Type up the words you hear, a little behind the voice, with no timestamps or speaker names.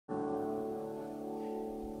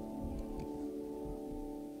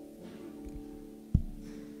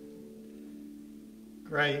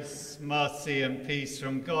Grace, mercy and peace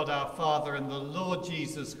from God our Father and the Lord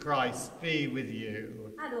Jesus Christ be with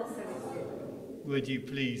you. And also with you. Would you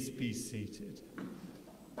please be seated?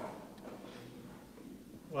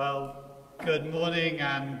 Well, good morning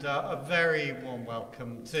and a very warm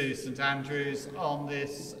welcome to St Andrew's on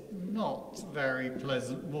this not very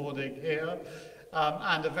pleasant morning here.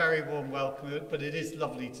 And a very warm welcome, but it is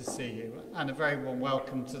lovely to see you. And a very warm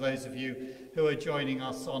welcome to those of you who are joining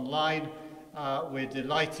us online. We're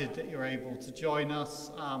delighted that you're able to join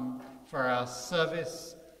us for our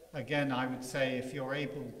service. Again, I would say if you're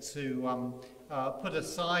able to put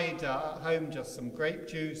aside at home just some grape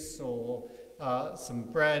juice or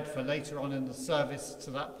some bread for later on in the service,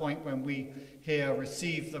 to that point when we here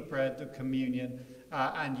receive the bread, the communion,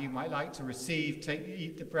 and you might like to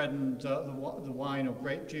eat the bread and the wine or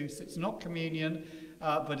grape juice. It's not communion,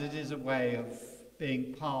 but it is a way of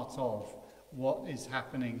being part of what is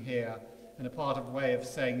happening here. And a way of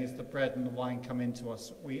saying, as the bread and the wine come into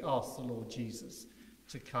us, we ask the Lord Jesus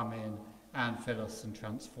to come in and fill us and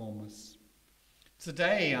transform us.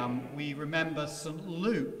 Today we remember St.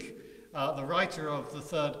 Luke, the writer of the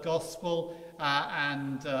third gospel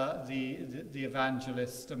and the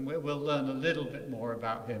evangelist, and we'll learn a little bit more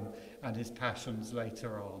about him and his passions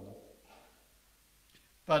later on.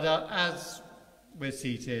 But as we're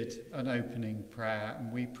seated, an opening prayer,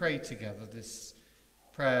 and we pray together this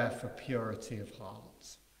prayer for purity of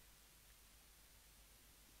heart.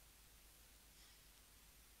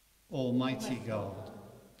 Almighty God,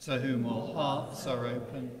 to whom all hearts are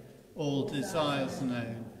open, all desires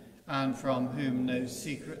known, and from whom no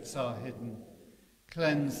secrets are hidden,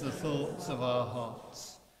 cleanse the thoughts of our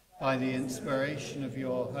hearts by the inspiration of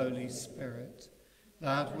your Holy Spirit,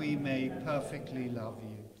 that we may perfectly love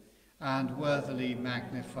you and worthily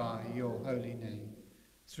magnify your holy name,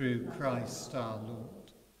 through Christ our Lord.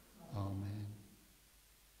 Amen.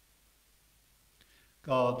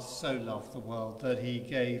 God so loved the world that he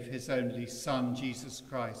gave his only Son, Jesus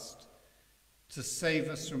Christ, to save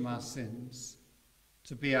us from our sins,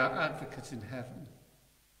 to be our advocate in heaven,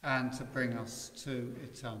 and to bring us to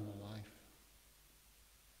eternal life.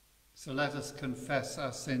 So let us confess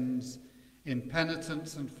our sins in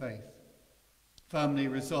penitence and faith, firmly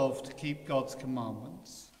resolved to keep God's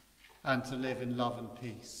commandments and to live in love and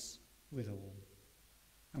peace with all.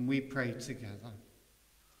 And we pray together.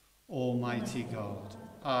 Almighty God,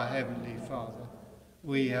 our Heavenly Father,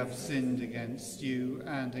 we have sinned against you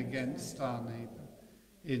and against our neighbour,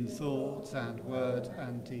 in thought and word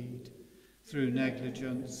and deed, through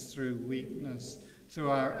negligence, through weakness, through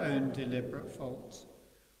our own deliberate fault.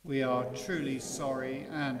 We are truly sorry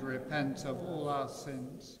and repent of all our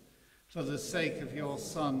sins, for the sake of your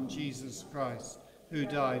Son, Jesus Christ, who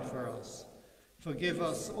died for us. Forgive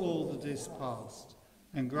us all that is past,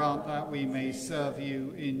 and grant that we may serve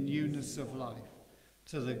you in newness of life,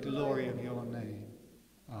 to the glory of your name.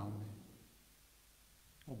 Amen.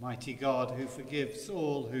 Almighty God, who forgives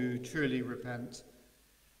all who truly repent,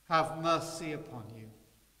 have mercy upon you,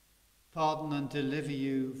 pardon and deliver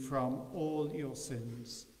you from all your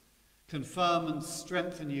sins, confirm and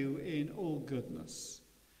strengthen you in all goodness,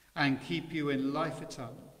 and keep you in life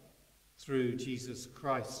eternal, through Jesus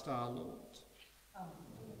Christ our Lord.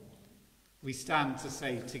 We stand to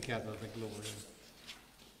say together the glory.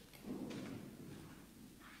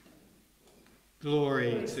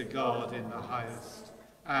 Glory to God in the highest,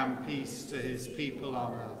 and peace to his people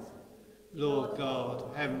on earth. Lord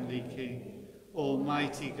God, heavenly King,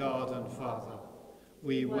 almighty God and Father,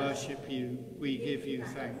 we worship you, we give you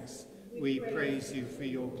thanks, we praise you for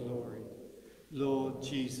your glory. Lord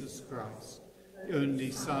Jesus Christ, only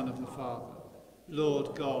Son of the Father,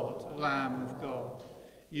 Lord God, Lamb of God,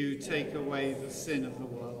 you take away the sin of the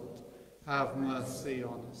world. Have mercy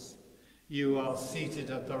on us. You are seated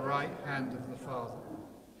at the right hand of the Father.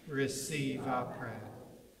 Receive our prayer.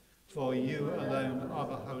 For you alone are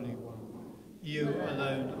the Holy One. You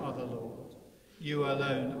alone are the Lord. You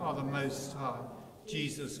alone are the Most High,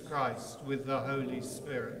 Jesus Christ, with the Holy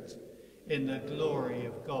Spirit, in the glory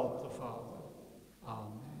of God the Father.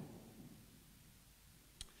 Amen.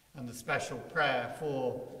 And the special prayer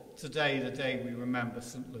for today, the day we remember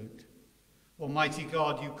St. Luke. Almighty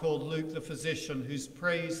God, you called Luke the physician, whose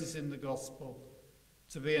praise is in the gospel,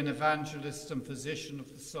 to be an evangelist and physician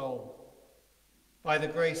of the soul. By the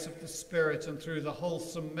grace of the Spirit and through the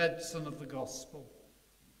wholesome medicine of the gospel,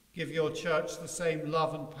 give your church the same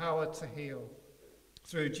love and power to heal.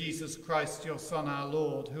 Through Jesus Christ, your Son, our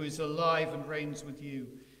Lord, who is alive and reigns with you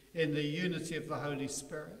in the unity of the Holy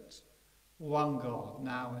Spirit, one God,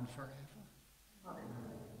 now and forever. Amen.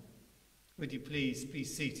 Would you please be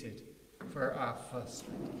seated for our first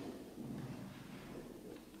reading?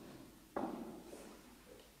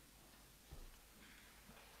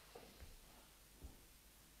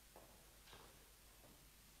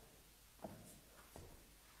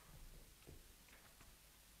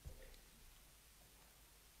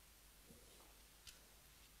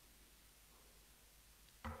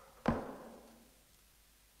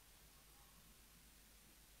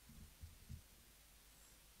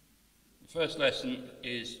 First lesson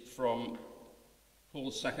is from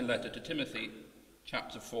Paul's second letter to Timothy,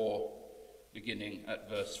 chapter 4, beginning at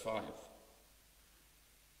verse 5.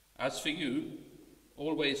 As for you,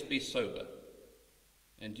 always be sober,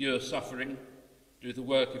 endure suffering, do the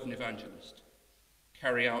work of an evangelist,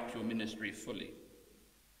 carry out your ministry fully.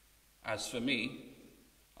 As for me,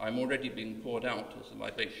 I am already being poured out as a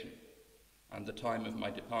libation, and the time of my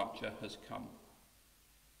departure has come.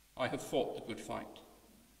 I have fought the good fight.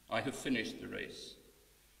 I have finished the race.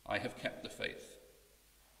 I have kept the faith.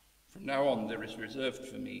 From now on there is reserved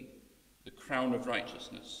for me the crown of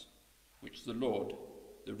righteousness, which the Lord,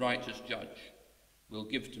 the righteous judge, will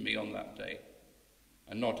give to me on that day,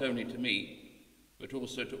 and not only to me, but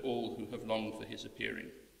also to all who have longed for his appearing.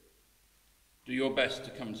 Do your best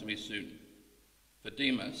to come to me soon, for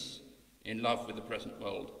Demas, in love with the present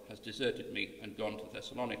world, has deserted me and gone to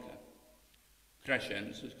Thessalonica.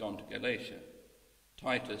 Crescens has gone to Galatia,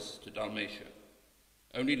 Titus to Dalmatia.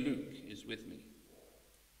 Only Luke is with me.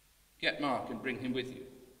 Get Mark and bring him with you,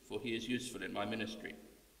 for he is useful in my ministry.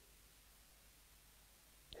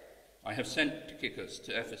 I have sent Tychicus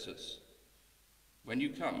to Ephesus. When you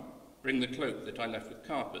come, bring the cloak that I left with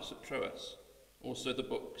Carpus at Troas, also the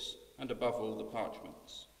books, and above all the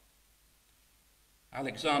parchments.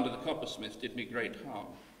 Alexander the coppersmith did me great harm.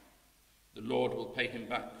 The Lord will pay him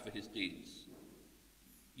back for his deeds.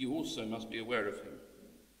 You also must be aware of him,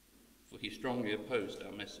 for he strongly opposed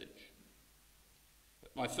our message.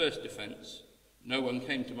 At my first defense, no one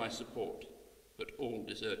came to my support, but all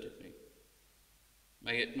deserted me.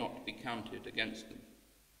 May it not be counted against them.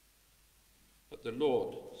 But the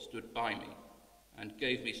Lord stood by me and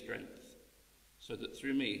gave me strength, so that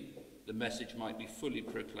through me the message might be fully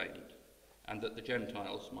proclaimed, and that the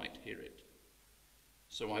Gentiles might hear it.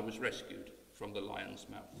 So I was rescued from the lion's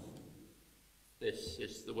mouth. This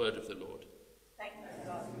is the word of the Lord. Thank you,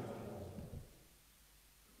 God.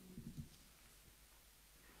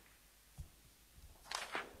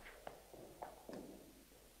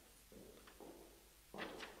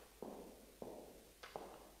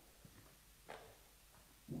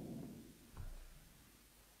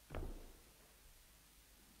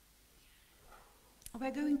 We're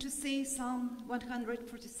going to see Psalm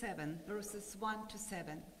 147, verses 1 to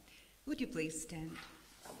 7. Would you please stand?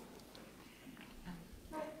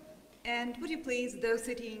 And would you please, those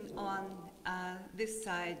sitting on this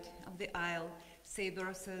side of the aisle, say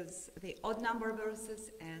verses, the odd number verses,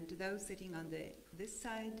 and those sitting on this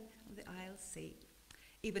side of the aisle say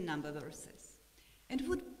even number verses. And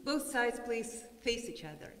would both sides please face each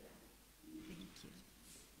other? Thank you.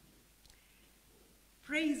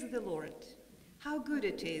 Praise the Lord. How good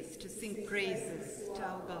it is to sing praises to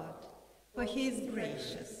our God, for he is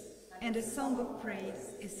gracious, and a song of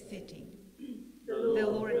praise is fitting. The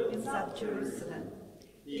Lord builds up Jerusalem.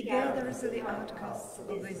 He gathers the outcasts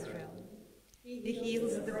of Israel. He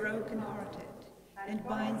heals the brokenhearted and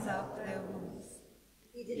binds up their wounds.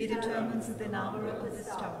 He determines the number of the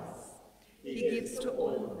stars. He gives to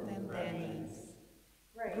all of them their needs.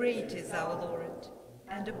 Great is our Lord,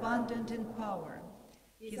 and abundant in power.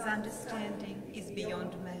 His understanding is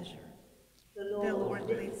beyond measure. The Lord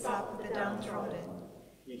lifts up the downtrodden.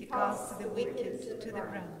 He casts the wicked to the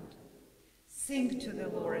ground. Sing to the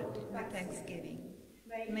Lord with thanksgiving.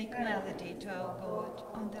 Make melody to our God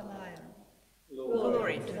on the lyre.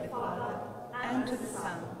 Glory to the Father, and to the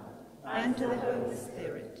Son, and to the Holy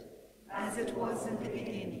Spirit, as it was in the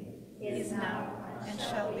beginning, is now, and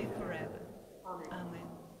shall be forever. Amen.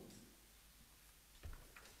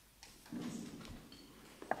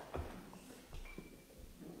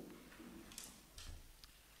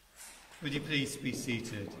 Would you please be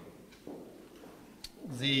seated?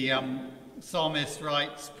 The psalmist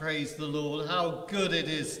writes, "Praise the Lord, how good it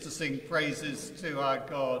is to sing praises to our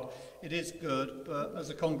God." It is good, but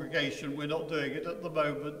as a congregation we're not doing it at the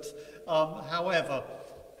moment. However,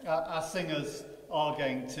 our singers are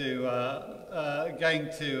going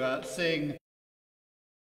to sing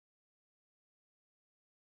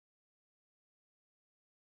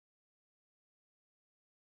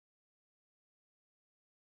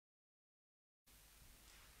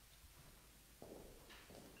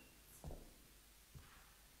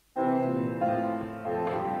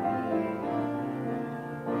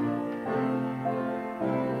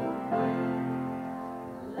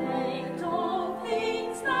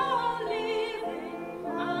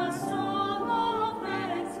A song of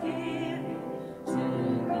thanksgiving.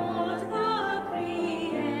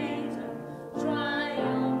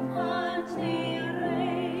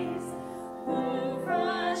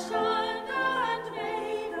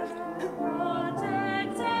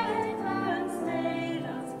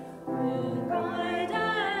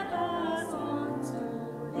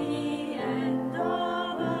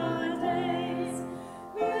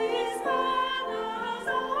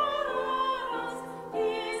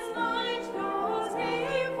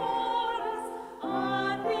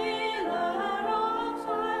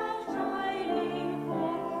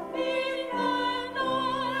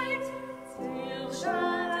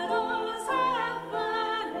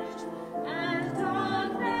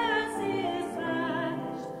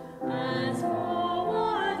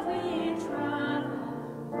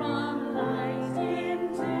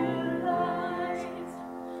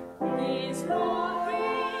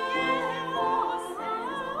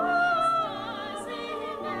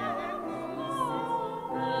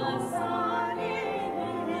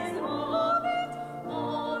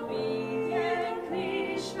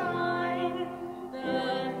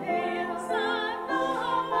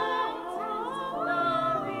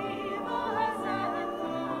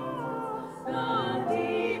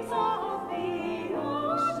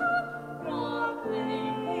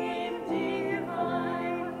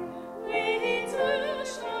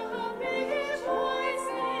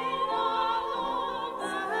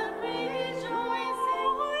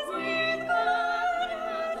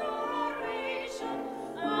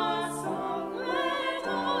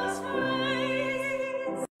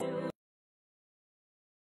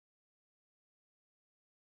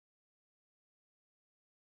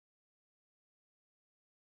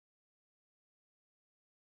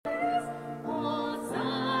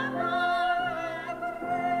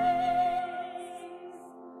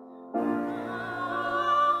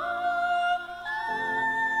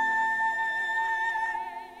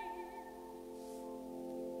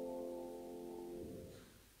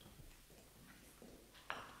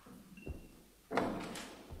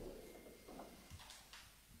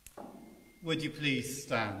 Would you please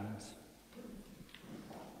stand?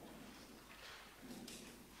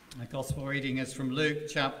 The Gospel reading is from Luke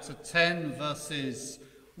chapter 10, verses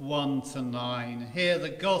 1 to 9. Hear the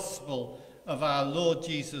Gospel of our Lord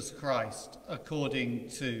Jesus Christ according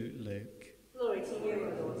to Luke. Glory to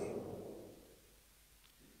you, O Lord.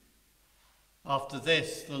 After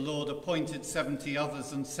this, the Lord appointed 70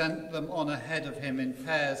 others and sent them on ahead of him in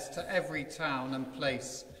pairs to every town and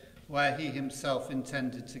place where he himself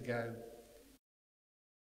intended to go.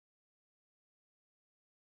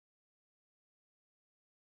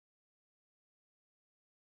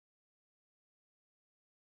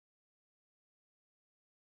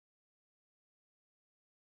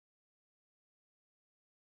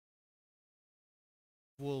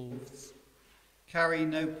 Wolves. Carry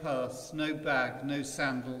no purse, no bag, no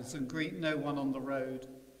sandals, and greet no one on the road.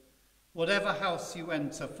 Whatever house you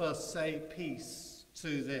enter, first say peace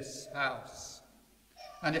to this house.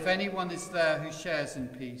 And if anyone is there who shares in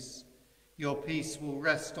peace, your peace will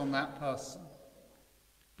rest on that person.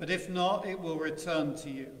 But if not, it will return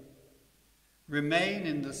to you. Remain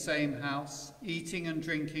in the same house, eating and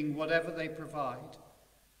drinking whatever they provide,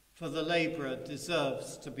 for the labourer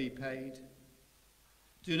deserves to be paid.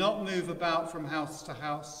 Do not move about from house to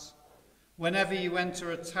house. Whenever you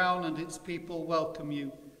enter a town and its people welcome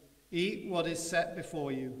you, eat what is set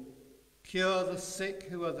before you, cure the sick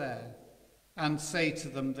who are there, and say to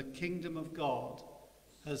them, the kingdom of God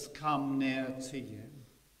has come near to you.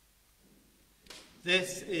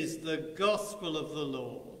 This is the gospel of the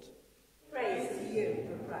Lord. Praise to you,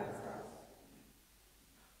 O Christ.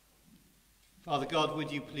 Father God,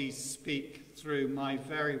 would you please speak through my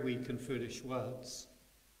very weak and foolish words?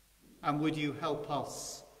 And would you help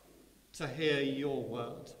us to hear your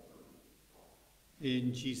word?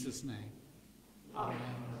 In Jesus' name. Amen.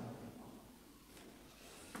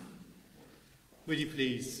 Would you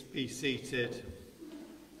please be seated?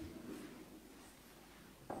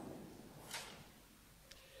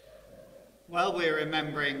 Well, we're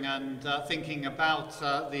remembering and thinking about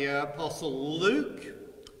the Apostle Luke.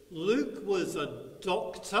 Luke was a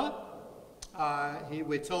doctor.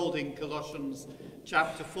 We're told in Colossians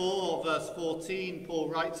chapter 4, verse 14, Paul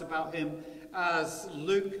writes about him as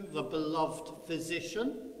Luke, the beloved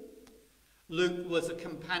physician. Luke was a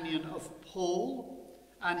companion of Paul,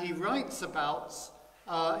 and he writes about,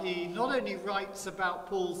 he not only writes about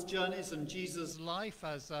Paul's journeys and Jesus' life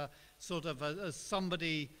as a sort of as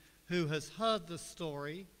somebody who has heard the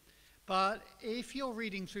story, but if you're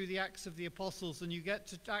reading through the Acts of the Apostles and you get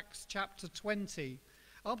to Acts chapter 20,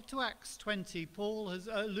 up to Acts 20,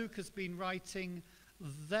 Luke has been writing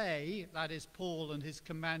they, that is Paul and his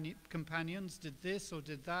companions, did this or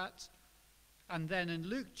did that. And then in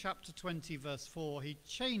Luke chapter 20, verse 4, he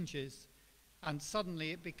changes and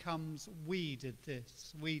suddenly it becomes we did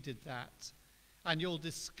this, we did that. And you'll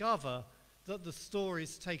discover that the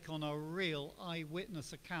stories take on a real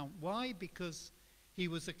eyewitness account. Why? Because he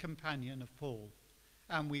was a companion of Paul.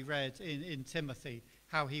 And we read in Timothy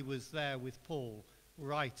how he was there with Paul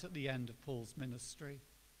right at the end of Paul's ministry.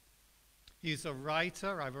 He's a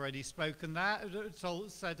writer. I've already said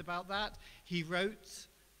about that. He wrote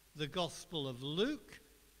the Gospel of Luke,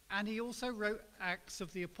 and he also wrote Acts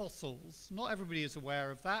of the Apostles. Not everybody is aware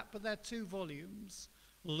of that, but they're 2 volumes,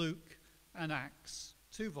 Luke and Acts,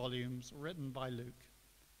 2 volumes written by Luke.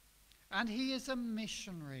 And he is a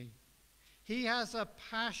missionary. He has a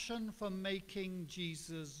passion for making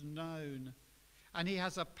Jesus known. And he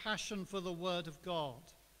has a passion for the Word of God.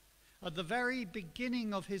 At the very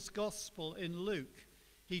beginning of his Gospel in Luke,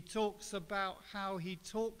 he talks about how he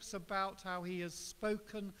has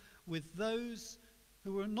spoken with those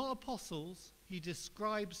who are not apostles. He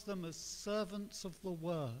describes them as servants of the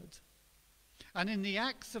Word. And in the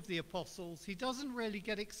Acts of the Apostles, he doesn't really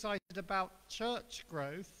get excited about church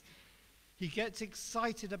growth. He gets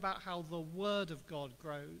excited about how the Word of God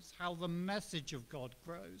grows, how the message of God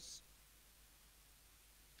grows.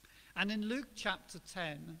 And in Luke chapter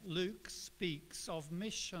 10, Luke speaks of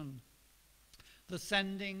mission, the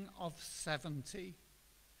sending of 70.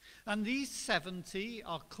 And these 70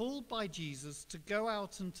 are called by Jesus to go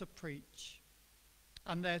out and to preach.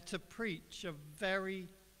 And they're to preach a very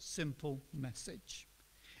simple message.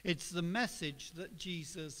 It's the message that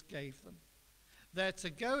Jesus gave them. They're to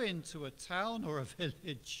go into a town or a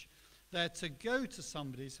village. They're to go to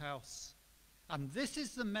somebody's house. And this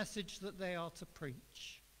is the message that they are to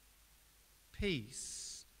preach.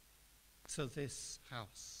 Peace to this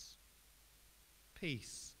house.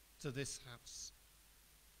 Peace to this house.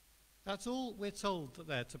 That's all we're told that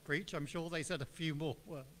they're to preach. I'm sure they said a few more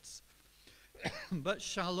words. But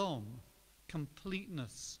shalom,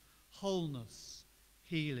 completeness, wholeness,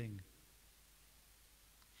 healing.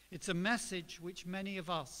 It's a message which many of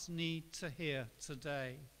us need to hear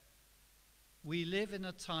today. We live in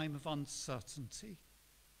a time of uncertainty.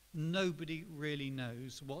 Nobody really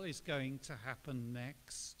knows what is going to happen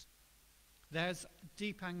next. There's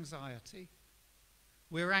deep anxiety.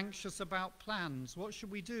 We're anxious about plans. What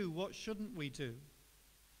should we do? What shouldn't we do?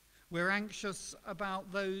 We're anxious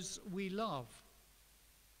about those we love.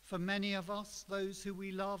 For many of us, those who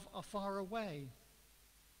we love are far away.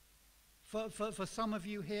 For some of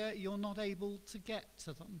you here, you're not able to get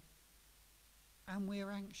to them. And we're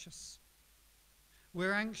anxious.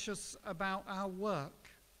 We're anxious about our work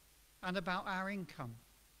and about our income.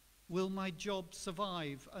 Will my job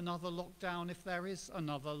survive another lockdown if there is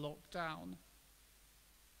another lockdown?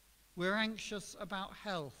 We're anxious about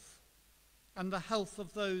health and the health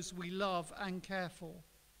of those we love and care for.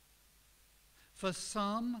 For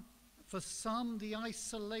some, the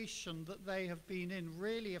isolation that they have been in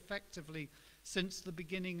really effectively since the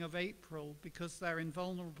beginning of April, because they're in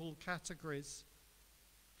vulnerable categories,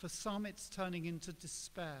 for some it's turning into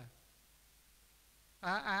despair.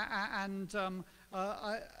 And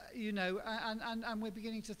we're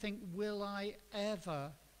beginning to think, will I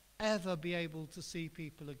ever be able to see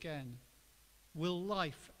people again? Will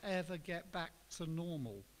life ever get back to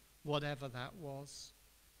normal, whatever that was?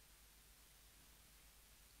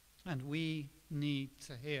 And we need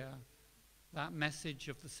to hear that message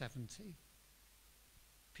of the 70.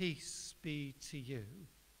 Peace be to you,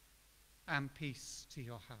 and peace to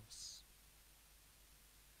your house.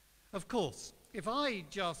 Of course, if I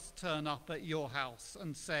just turn up at your house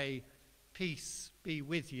and say, peace be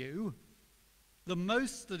with you, the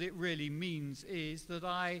most that it really means is that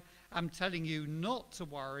I am telling you not to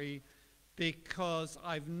worry, because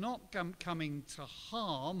I'm not coming to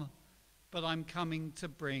harm, but I'm coming to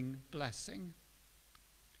bring blessing.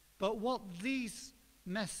 But what these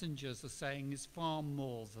messengers are saying is far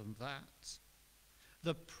more than that.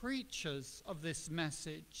 The preachers of this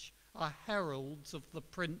message are heralds of the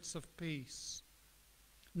Prince of Peace.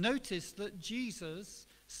 Notice that Jesus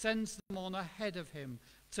sends them on ahead of him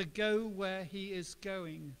to go where he is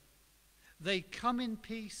going. They come in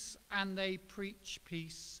peace and they preach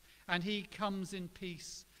peace, and he comes in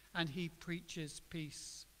peace and he preaches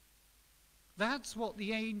peace. That's what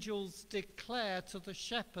the angels declare to the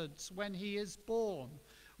shepherds when he is born,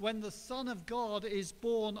 when the Son of God is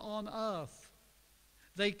born on earth.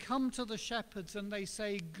 They come to the shepherds and they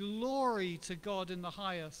say, glory to God in the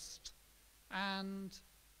highest, and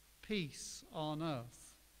peace on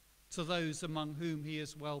earth to those among whom he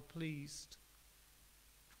is well pleased.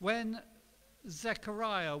 When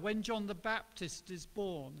John the Baptist is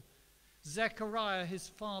born, Zechariah, his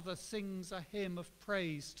father, sings a hymn of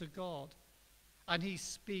praise to God. And he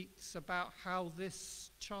speaks about how this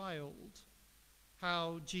child,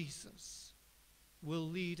 how Jesus, will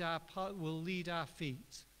lead our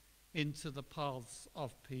feet into the paths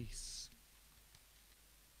of peace.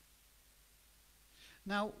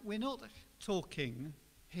 Now, we're not talking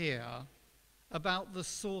here about the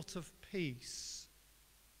sort of peace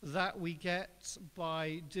that we get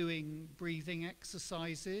by doing breathing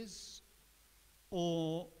exercises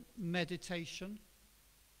or meditation,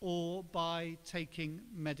 or by taking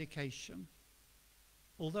medication.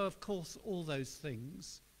 Although, of course, all those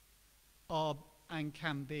things are and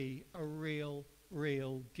can be a real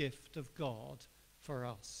gift of God for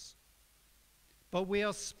us. But we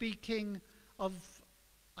are speaking of,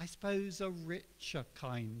 I suppose, a richer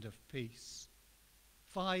kind of peace.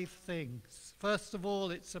 5 things. First of all,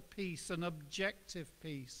 it's a peace, an objective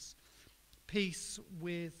peace. Peace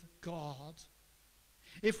with God.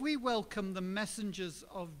 If we welcome the messengers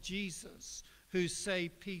of Jesus who say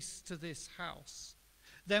peace to this house,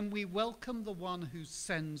 then we welcome the one who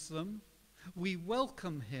sends them. We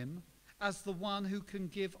welcome him as the one who can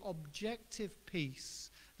give objective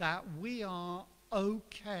peace, that we are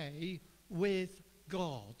okay with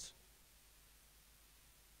God.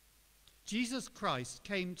 Jesus Christ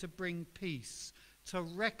came to bring peace, to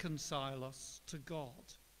reconcile us to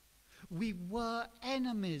God. We were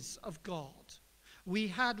enemies of God. We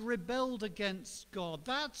had rebelled against God.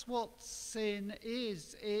 That's what sin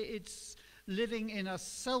is. It's living in a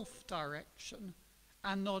self-direction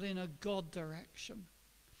and not in a God direction.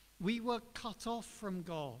 We were cut off from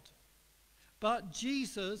God. But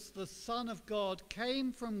Jesus, the Son of God,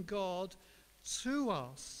 came from God to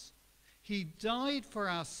us. He died for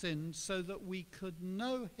our sins so that we could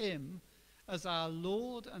know him as our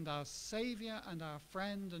Lord and our Savior and our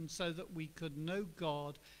friend, and so that we could know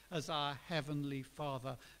God as our Heavenly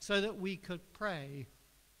Father, so that we could pray,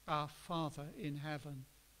 our Father in heaven.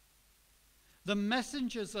 The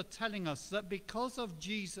messengers are telling us that because of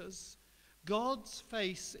Jesus, God's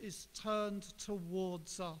face is turned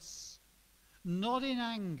towards us, not in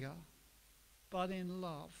anger, but in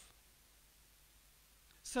love.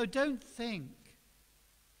 So don't think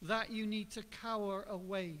that you need to cower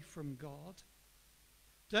away from God.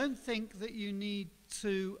 Don't think that you need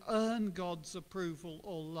to earn God's approval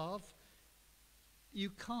or love. You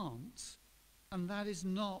can't, and that is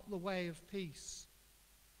not the way of peace.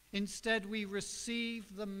 Instead, we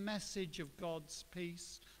receive the message of God's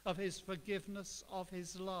peace, of his forgiveness, of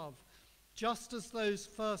his love. Just as those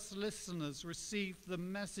first listeners received the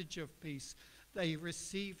message of peace, they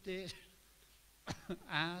received it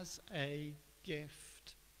as a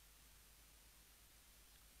gift.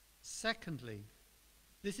 Secondly,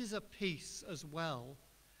 this is a peace as well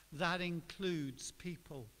that includes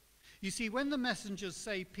people. You see, when the messengers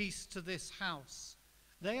say peace to this house,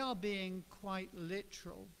 they are being quite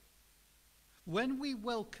literal. When we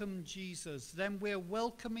welcome Jesus, then we're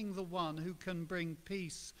welcoming the one who can bring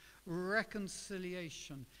peace,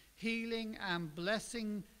 reconciliation, healing, and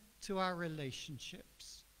blessing to our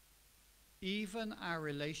relationships, even our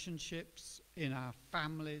relationships in our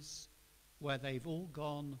families where they've all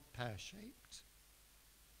gone pear-shaped.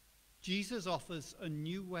 Jesus offers a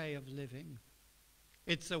new way of living.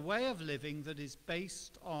 It's a way of living that is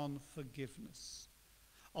based on forgiveness,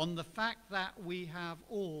 on the fact that we have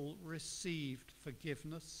all received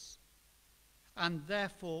forgiveness, and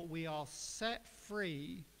therefore we are set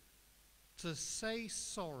free to say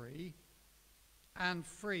sorry and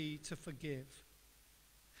free to forgive.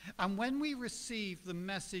 And when we receive the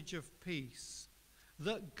message of peace,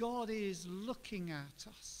 that God is looking at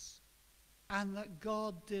us and that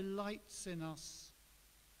God delights in us,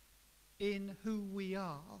 in who we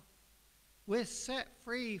are, we're set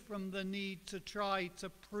free from the need to try to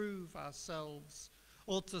prove ourselves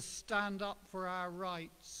or to stand up for our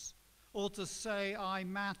rights or to say I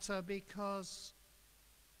matter, because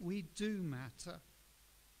we do matter.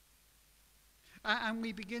 And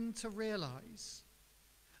we begin to realize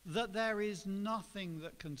that there is nothing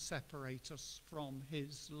that can separate us from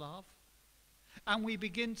his love. And we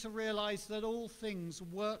begin to realize that all things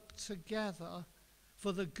work together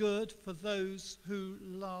for the good for those who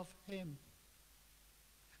love him.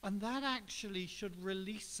 And that actually should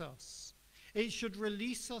release us. It should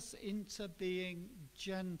release us into being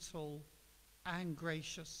gentle and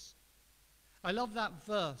gracious. I love that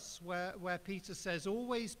verse where Peter says,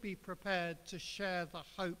 always be prepared to share the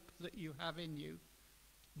hope that you have in you,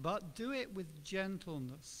 but do it with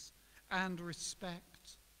gentleness and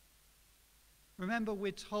respect. Remember,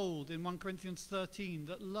 we're told in 1 Corinthians 13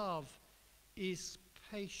 that love is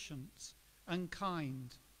patient and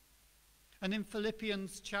kind. And in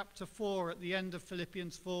Philippians chapter 4, at the end of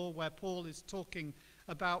Philippians 4, where Paul is talking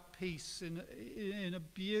about peace in a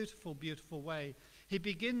beautiful, beautiful way, he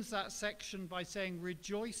begins that section by saying,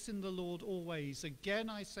 rejoice in the Lord always. Again,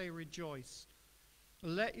 I say rejoice.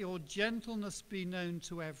 Let your gentleness be known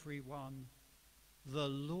to everyone. The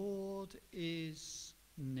Lord is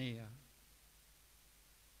near.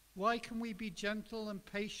 Why can we be gentle and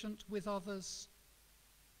patient with others?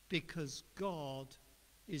 Because God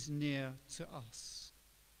is near to us.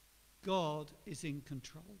 God is in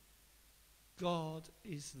control. God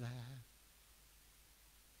is there.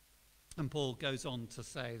 And Paul goes on to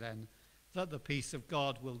say then that the peace of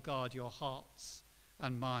God will guard your hearts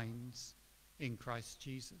and minds in Christ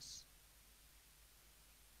Jesus.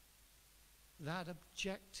 That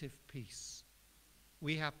objective peace.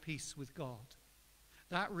 We have peace with God.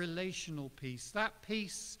 That relational peace. That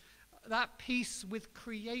peace with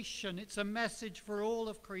creation. It's a message for all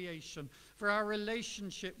of creation, for our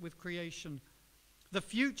relationship with creation. The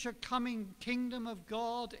future coming kingdom of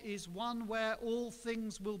God is one where all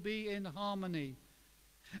things will be in harmony.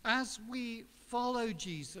 As we follow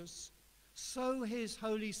Jesus, so his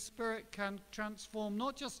Holy Spirit can transform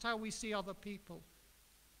not just how we see other people,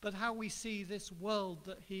 but how we see this world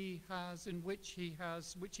that he has, which he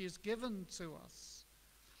has given to us.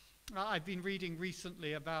 I've been reading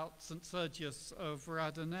recently about St. Sergius of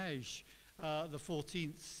Radonezh, the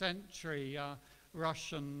 14th century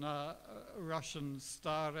Russian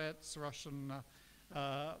starets,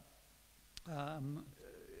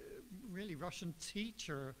 really Russian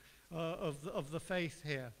teacher of the faith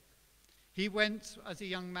here. He went as a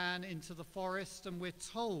young man into the forest, and we're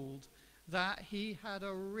told that he had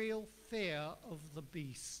a real fear of the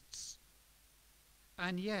beasts.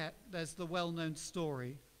 And yet there's the well-known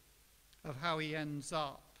story of how he ends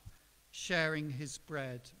up sharing his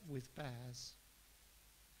bread with bears.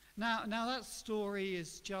 Now that story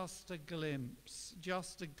is just a glimpse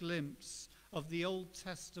of the Old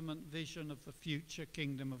Testament vision of the future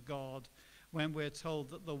kingdom of God, when we're told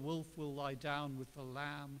that the wolf will lie down with the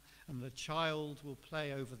lamb and the child will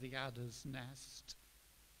play over the adder's nest.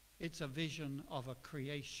 It's a vision of a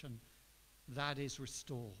creation that is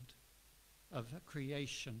restored, of a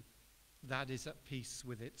creation that is at peace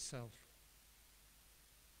with itself.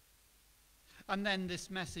 And then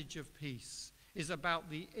this message of peace is about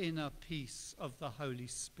the inner peace of the Holy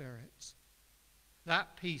Spirit,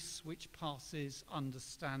 that peace which passes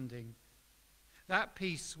understanding, that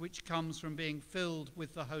peace which comes from being filled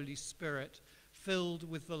with the Holy Spirit, filled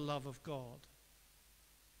with the love of God.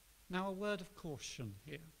 Now, a word of caution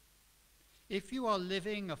here. If you are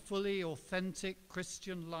living a fully authentic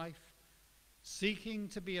Christian life, seeking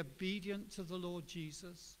to be obedient to the Lord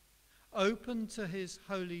Jesus, open to his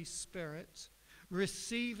Holy Spirit,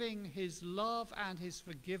 receiving his love and his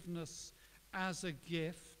forgiveness as a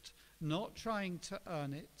gift, not trying to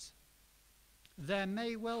earn it, there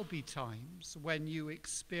may well be times when you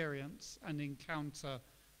experience and encounter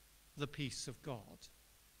the peace of God,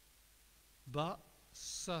 but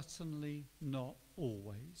certainly not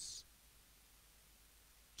always.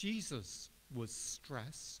 Jesus was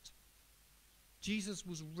stressed. Jesus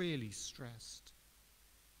was really stressed.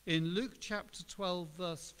 In Luke chapter 12,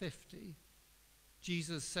 verse 50,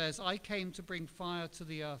 Jesus says, "I came to bring fire to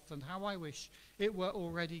the earth, and how I wish it were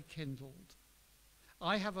already kindled.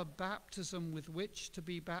 I have a baptism with which to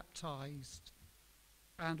be baptized,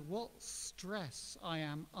 and what stress I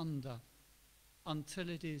am under until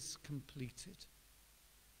it is completed."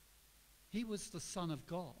 He was the Son of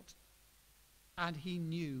God, and he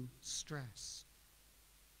knew stress.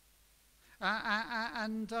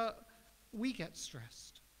 And we get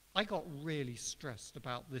stressed. I got really stressed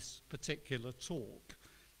about this particular talk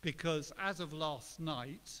because as of last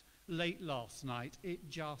night, late last night, it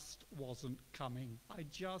just wasn't coming. I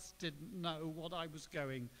just didn't know what I was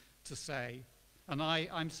going to say. And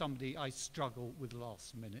I'm somebody, I struggle with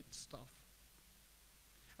last minute stuff.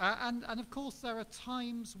 And of course there are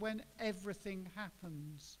times when everything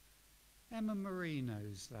happens. Emma Marie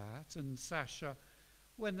knows that, and Sasha,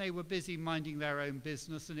 when they were busy minding their own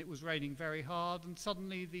business and it was raining very hard, and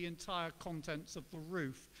suddenly the entire contents of the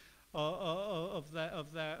roof of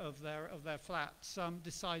their flats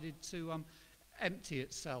decided to empty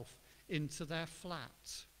itself into their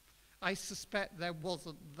flat. I suspect there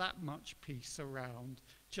wasn't that much peace around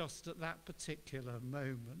just at that particular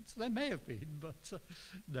moment. There may have been, but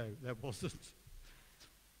no, there wasn't.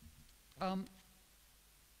 And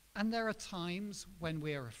there are times when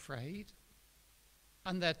we're afraid,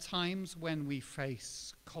 and there are times when we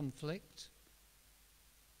face conflict.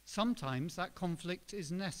 Sometimes that conflict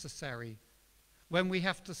is necessary, when we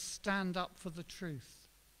have to stand up for the truth,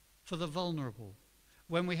 for the vulnerable,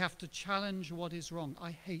 when we have to challenge what is wrong.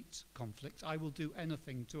 I hate conflict. I will do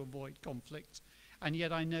anything to avoid conflict. And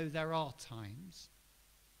yet I know there are times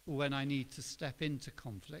when I need to step into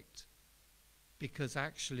conflict because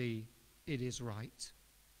actually it is right.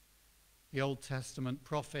 The Old Testament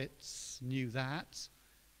prophets knew that,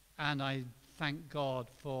 and I thank God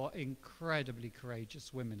for incredibly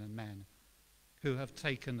courageous women and men who have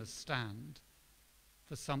taken a stand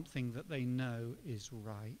for something that they know is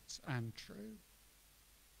right and true.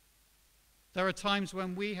 There are times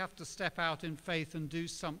when we have to step out in faith and do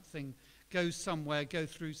something, go somewhere, go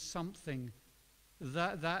through something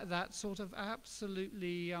that sort of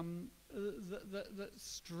absolutely that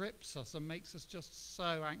strips us and makes us just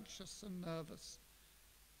so anxious and nervous.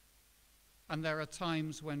 And there are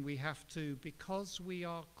times when we have to, because we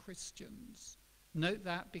are Christians, note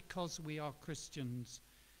that, because we are Christians,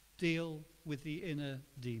 deal with the inner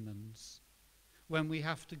demons, when we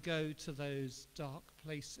have to go to those dark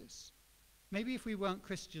places. Maybe if we weren't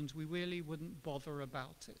Christians, we really wouldn't bother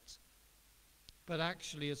about it. But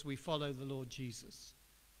actually, as we follow the Lord Jesus,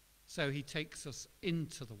 so he takes us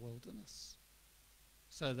into the wilderness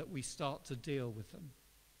so that we start to deal with them,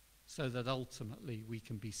 so that ultimately we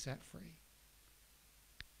can be set free.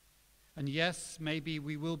 And yes, maybe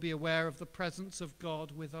we will be aware of the presence of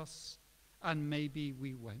God with us, and maybe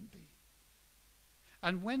we won't be.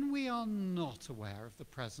 And when we are not aware of the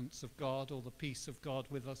presence of God or the peace of God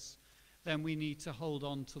with us, then we need to hold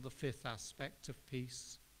on to the fifth aspect of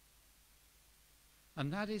peace.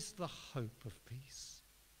 And that is the hope of peace.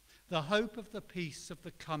 The hope of the peace of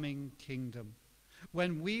the coming kingdom,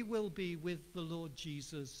 when we will be with the Lord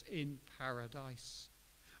Jesus in paradise,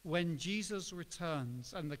 when Jesus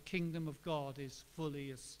returns and the kingdom of God is fully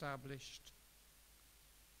established.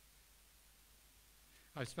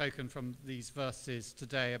 I've spoken from these verses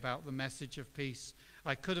today about the message of peace.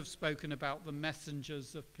 I could have spoken about the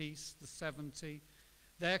messengers of peace, the 70.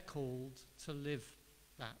 They're called to live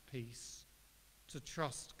that peace, to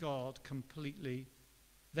trust God completely.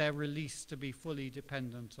 They're released to be fully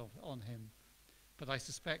dependent on him. But I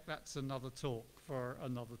suspect that's another talk for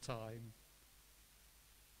another time.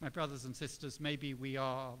 My brothers and sisters, maybe we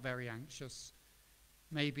are very anxious.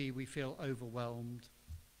 Maybe we feel overwhelmed.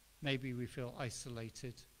 Maybe we feel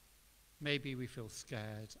isolated. Maybe we feel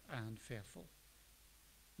scared and fearful.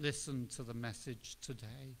 Listen to the message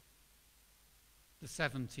today. The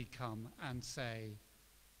 70 come and say,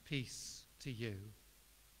 peace to you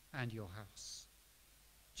and your house.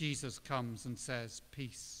 Jesus comes and says,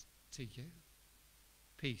 peace to you.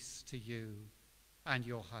 Peace to you and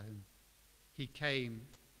your home. He came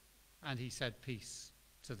and he said peace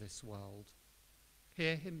to this world.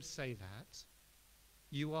 Hear him say that.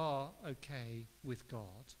 You are okay with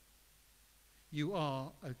God. You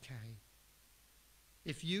are okay.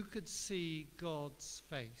 If you could see God's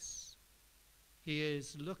face, he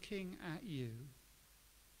is looking at you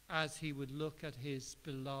as he would look at his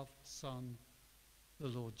beloved Son, the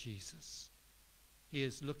Lord Jesus. He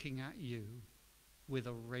is looking at you with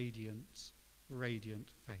a radiant,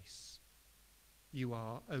 radiant face. You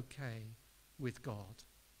are okay with God.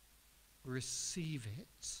 Receive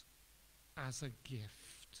it as a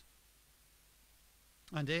gift.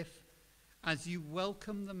 And if, as you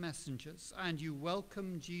welcome the messengers and you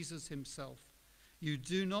welcome Jesus himself, you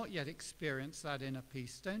do not yet experience that inner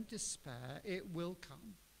peace, don't despair. It will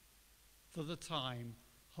come. For the time,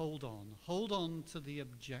 hold on. Hold on to the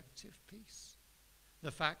objective peace.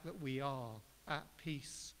 The fact that we are at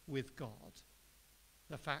peace with God.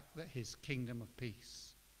 The fact that his kingdom of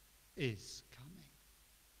peace is coming.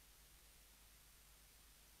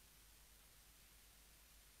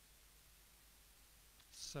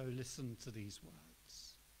 So listen to these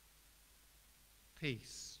words.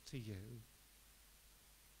 Peace to you.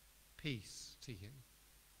 Peace to you.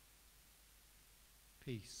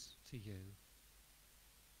 Peace to you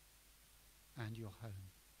and your home.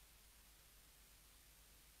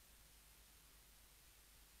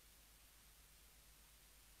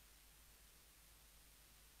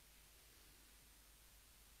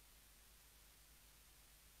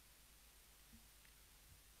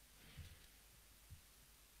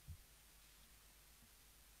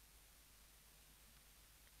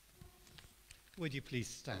 Would you please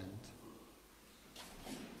stand?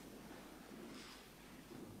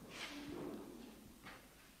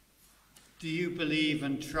 Do you believe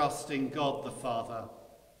and trust in God the Father?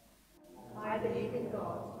 I believe in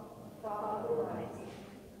God, Father Almighty,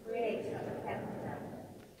 creator of heaven and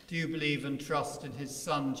earth. Do you believe and trust in his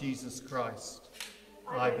Son, Jesus Christ?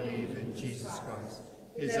 I believe in Jesus Christ,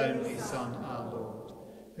 his only Son, our Lord,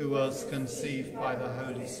 who was conceived by the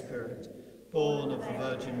Holy Spirit, born of the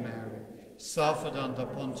Virgin Mary, suffered under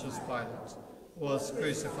Pontius Pilate, was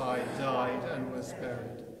crucified, died, and was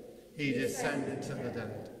buried. He descended to the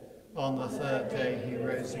dead. On the third day he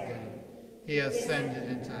rose again. He ascended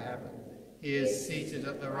into heaven. He is seated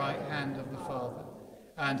at the right hand of the Father,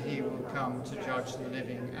 and he will come to judge the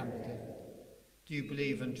living and the dead. Do you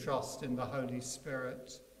believe and trust in the Holy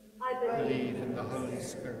Spirit? I Believe in the Holy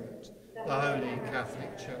Spirit, the Holy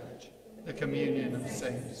Catholic Church, the communion of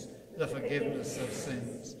saints, the forgiveness of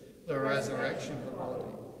sins, the resurrection of the body,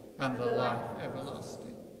 and the life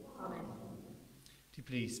everlasting. Amen. Do you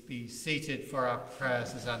please be seated for our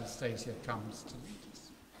prayers as Anastasia comes to lead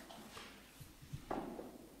us.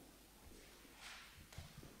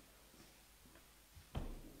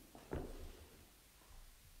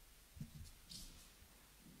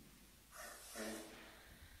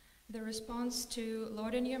 The response to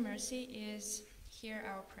Lord in your mercy is, hear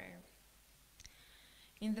our prayer.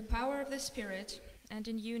 In the power of the Spirit and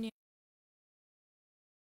in union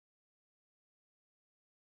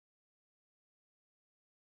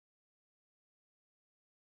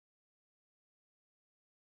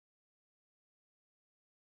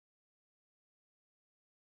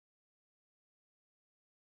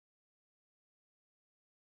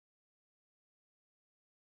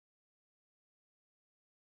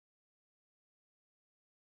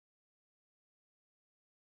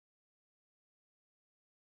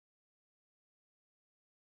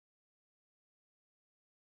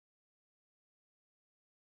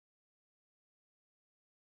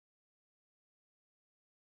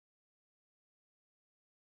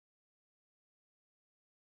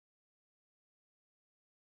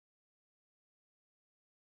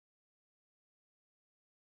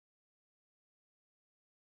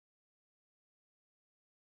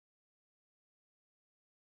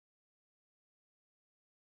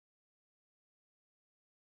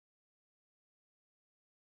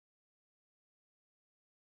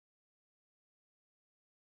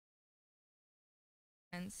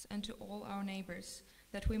friends and to all our neighbors,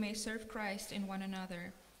 that we may serve Christ in one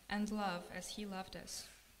another and love as he loved us.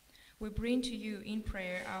 We bring to you in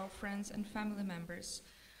prayer our friends and family members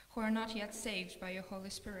who are not yet saved by your Holy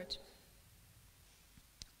Spirit.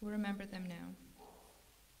 We remember them now.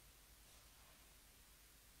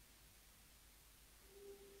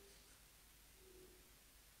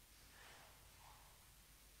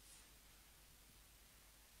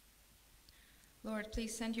 Lord,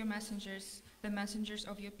 please send your messengers, the messengers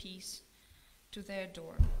of your peace, to their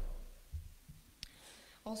door.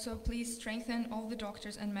 Also, please strengthen all the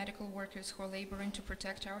doctors and medical workers who are laboring to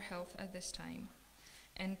protect our health at this time.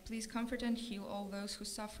 And please comfort and heal all those who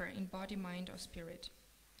suffer in body, mind, or spirit.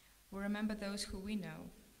 We remember those who we know.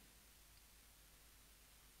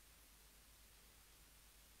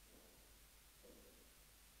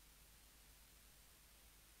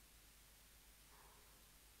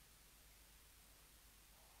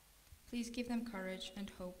 Please give them courage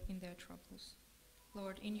and hope in their troubles.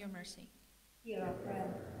 Lord, in your mercy, Hear our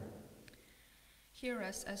prayer. hear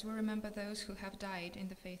us as we remember those who have died in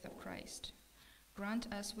the faith of Christ.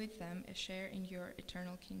 Grant us with them a share in your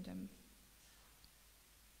eternal kingdom.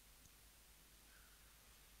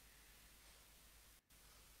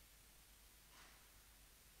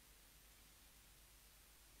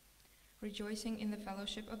 Rejoicing in the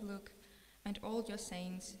fellowship of Luke and all your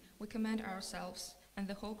saints, we commend ourselves and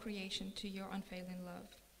the whole creation to your unfailing love.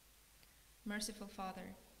 Merciful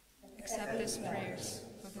Father, accept these prayers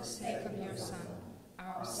for the sake of your Son,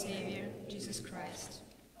 our Savior, Jesus Christ.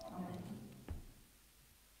 Amen.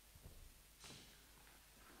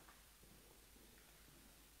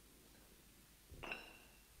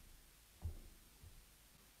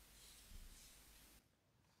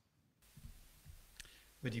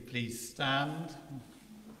 Would you please stand?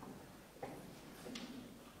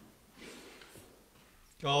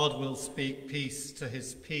 God will speak peace to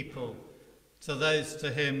his people, to those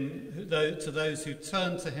who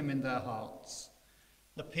turn to him in their hearts.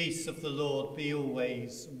 The peace of the Lord be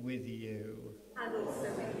always with you. And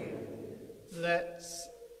also with you. Let's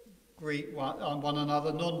greet one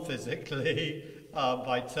another non-physically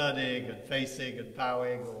by turning and facing and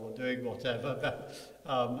bowing or doing whatever,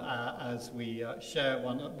 as we share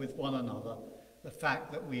with one another the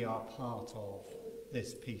fact that we are part of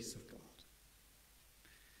this peace of God.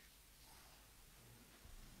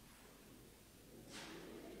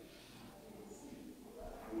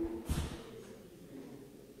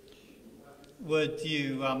 Would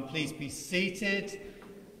you please be seated?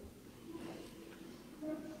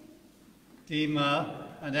 Dima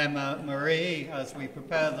and Emma Marie, as we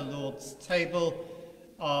prepare the Lord's table,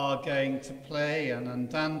 are going to play an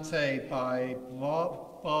andante by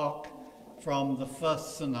Bach from the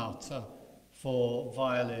first sonata for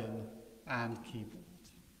violin and keyboard.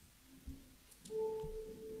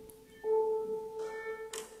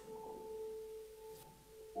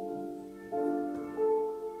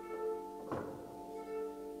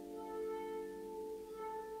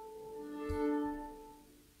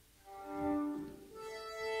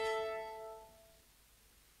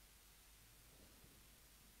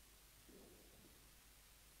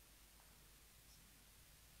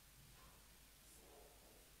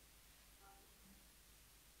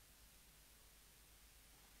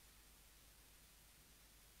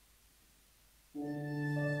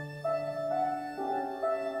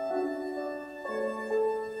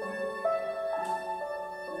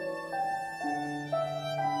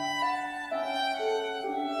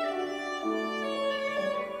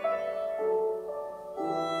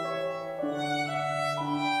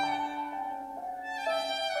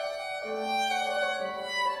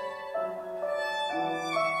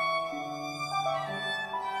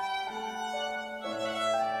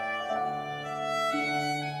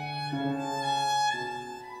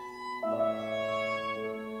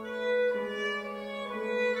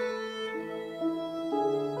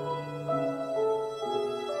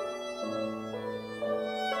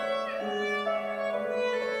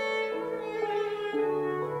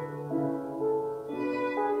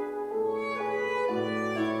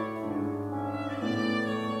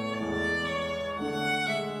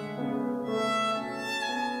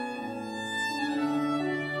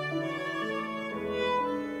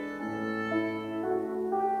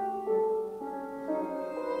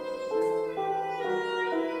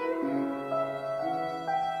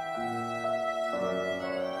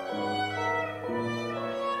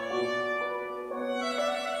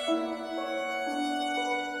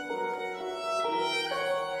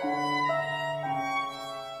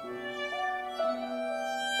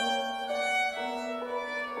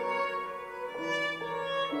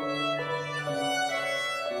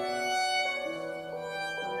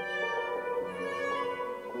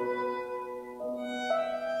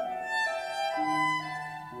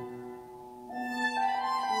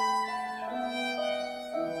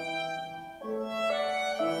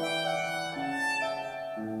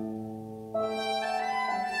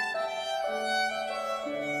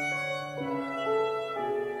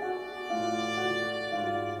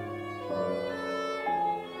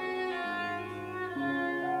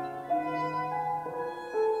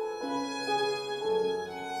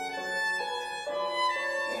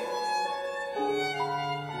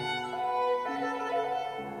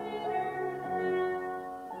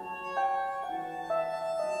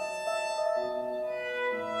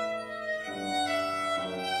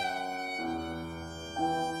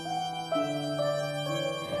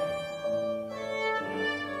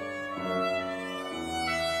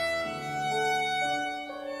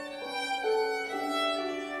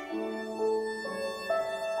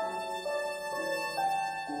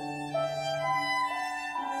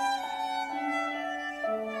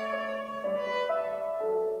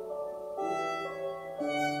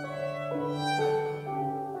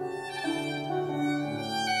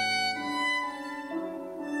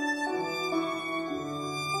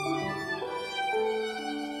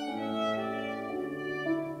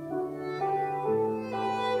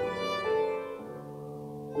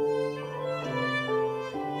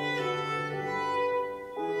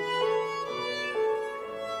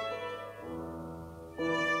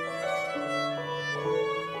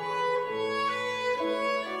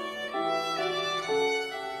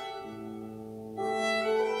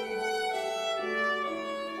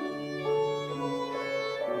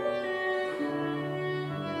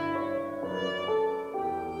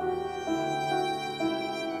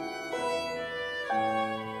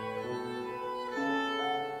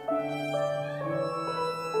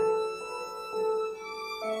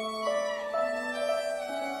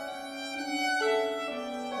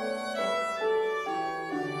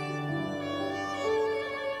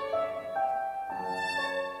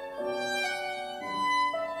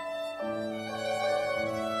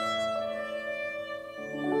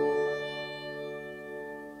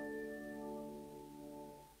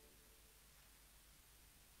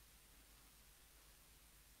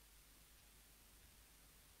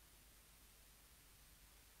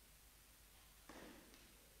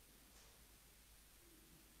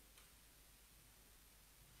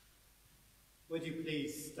 Would you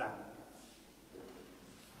please stand?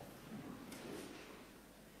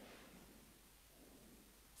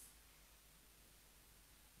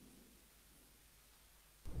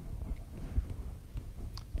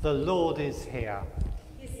 The Lord is here.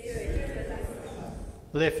 His Spirit is with us.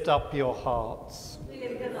 Lift up your hearts. We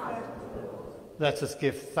lift them up to the Lord. Let us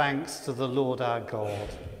give thanks to the Lord our God.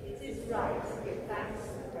 It is right to give thanks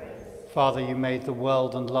and praise. Father, you made the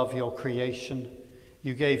world and love your creation.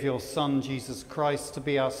 You gave your Son, Jesus Christ, to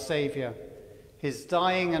be our Saviour. His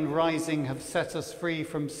dying and rising have set us free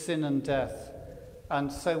from sin and death,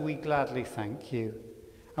 and so we gladly thank you.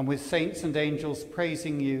 And with saints and angels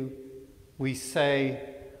praising you, we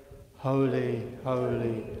say, Holy,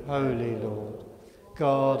 holy, holy Lord,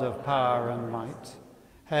 God of power and might,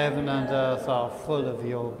 heaven and earth are full of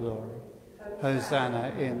your glory.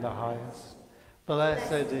 Hosanna in the highest.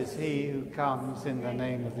 Blessed is he who comes in the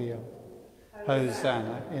name of the Lord.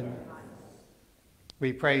 Hosanna in the highest.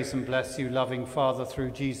 We praise and bless you, loving Father,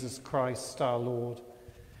 through Jesus Christ our Lord.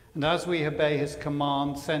 And as we obey his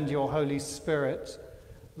command, send your Holy Spirit,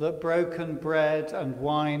 that broken bread and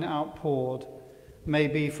wine outpoured may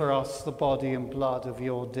be for us the body and blood of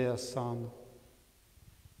your dear Son.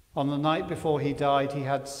 On the night before he died, he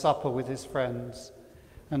had supper with his friends,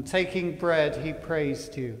 and taking bread, he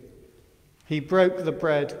praised you. He broke the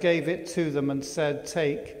bread, gave it to them, and said,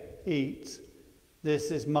 "Take, eat.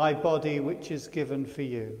 This is my body, which is given for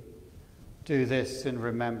you. Do this in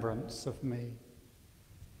remembrance of me."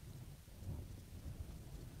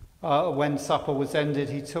 When supper was ended,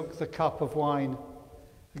 he took the cup of wine.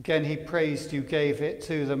 Again he praised you, gave it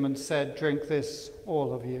to them, and said, "Drink this,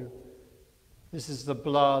 all of you. This is the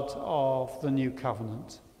blood of the new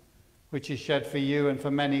covenant, which is shed for you and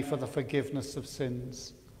for many for the forgiveness of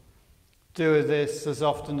sins. Do this as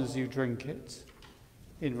often as you drink it,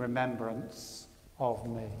 in remembrance of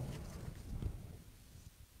me."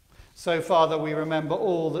 So, Father, we remember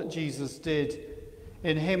all that Jesus did.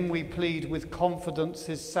 In him we plead with confidence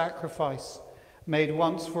his sacrifice, made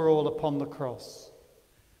once for all upon the cross.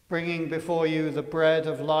 Bringing before you the bread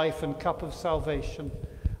of life and cup of salvation,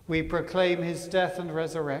 we proclaim his death and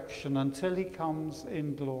resurrection until he comes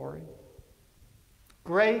in glory.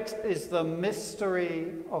 Great is the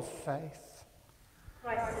mystery of faith.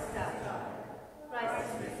 Christ is died.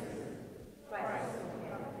 Christ is risen. Christ is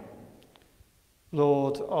here.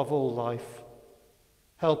 Lord of all life,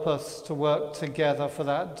 help us to work together for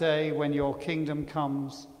that day when your kingdom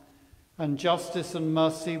comes and justice and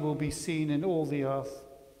mercy will be seen in all the earth.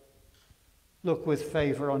 Look with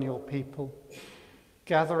favour on your people.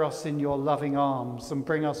 Gather us in your loving arms and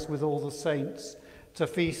bring us with all the saints to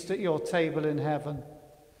feast at your table in heaven,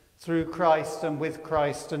 through Christ and with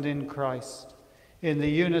Christ and in Christ, in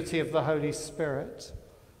the unity of the Holy Spirit.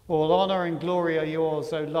 All honour and glory are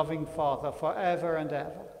yours, O loving Father, for ever and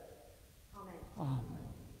ever. Amen. Amen.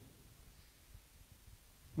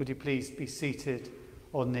 Would you please be seated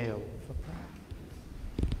or kneel for prayer?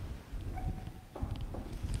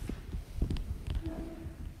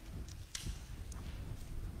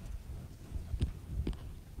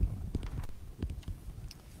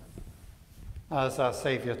 As our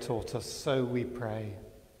Saviour taught us, so we pray.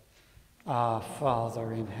 Our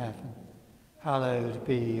Father in heaven, hallowed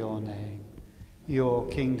be your name. Your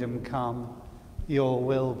kingdom come, your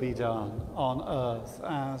will be done, on earth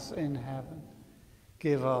as in heaven.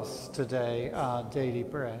 Give us today our daily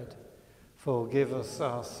bread. Forgive us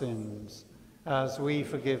our sins, as we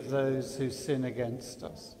forgive those who sin against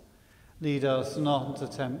us. Lead us not into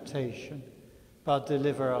temptation, but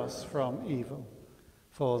deliver us from evil.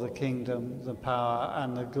 For the kingdom, the power,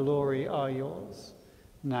 and the glory are yours,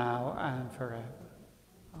 now and forever.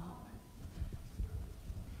 Amen.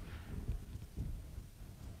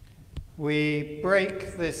 We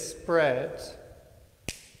break this bread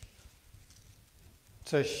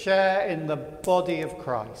to share in the body of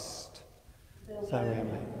Christ. So we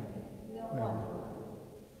may.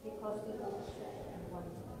 Because we all share in one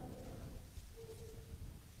body.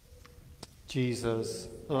 Jesus,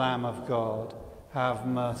 Lamb of God, have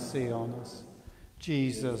mercy on us.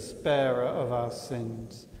 Jesus, bearer of our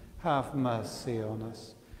sins, have mercy on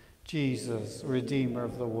us. Jesus, Redeemer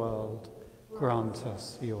of the world, grant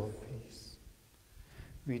us your peace.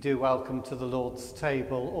 We do welcome to the Lord's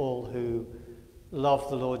table all who love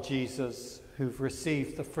the Lord Jesus, who've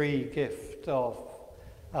received the free gift of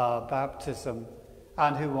baptism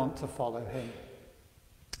and who want to follow him.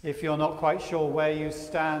 If you're not quite sure where you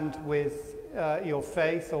stand with your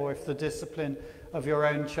faith, or if the discipline of your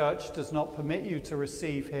own church does not permit you to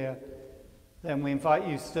receive here, then we invite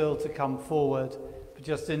you still to come forward. But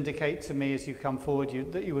just indicate to me as you come forward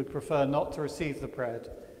that you would prefer not to receive the bread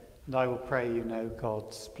and I will pray you know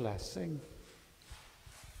God's blessing.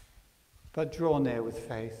 But draw near with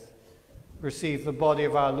faith. Receive the body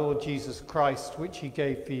of our Lord Jesus Christ, which he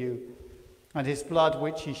gave for you, and his blood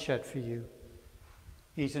which he shed for you.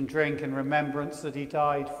 Eat and drink in remembrance that he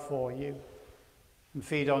died for you, and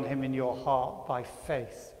feed on him in your heart by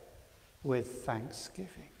faith with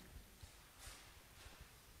thanksgiving.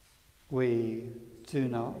 We do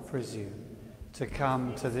not presume to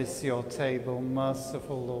come to this your table,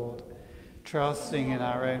 merciful Lord, trusting in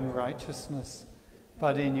our own righteousness,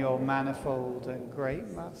 but in your manifold and great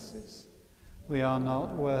mercies. We are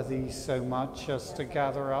not worthy so much as to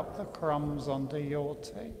gather up the crumbs under your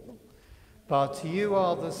table, but you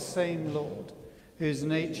are the same Lord, whose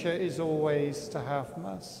nature is always to have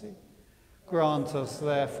mercy. Grant us,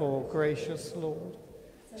 therefore, gracious Lord,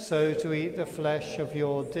 so to eat the flesh of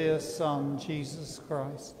your dear Son, Jesus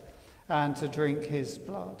Christ, and to drink his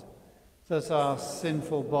blood, that our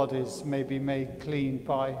sinful bodies may be made clean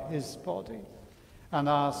by his body, and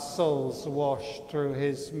our souls washed through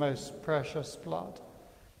his most precious blood,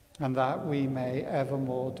 and that we may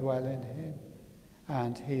evermore dwell in him,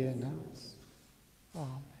 and he in us.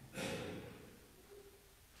 Amen.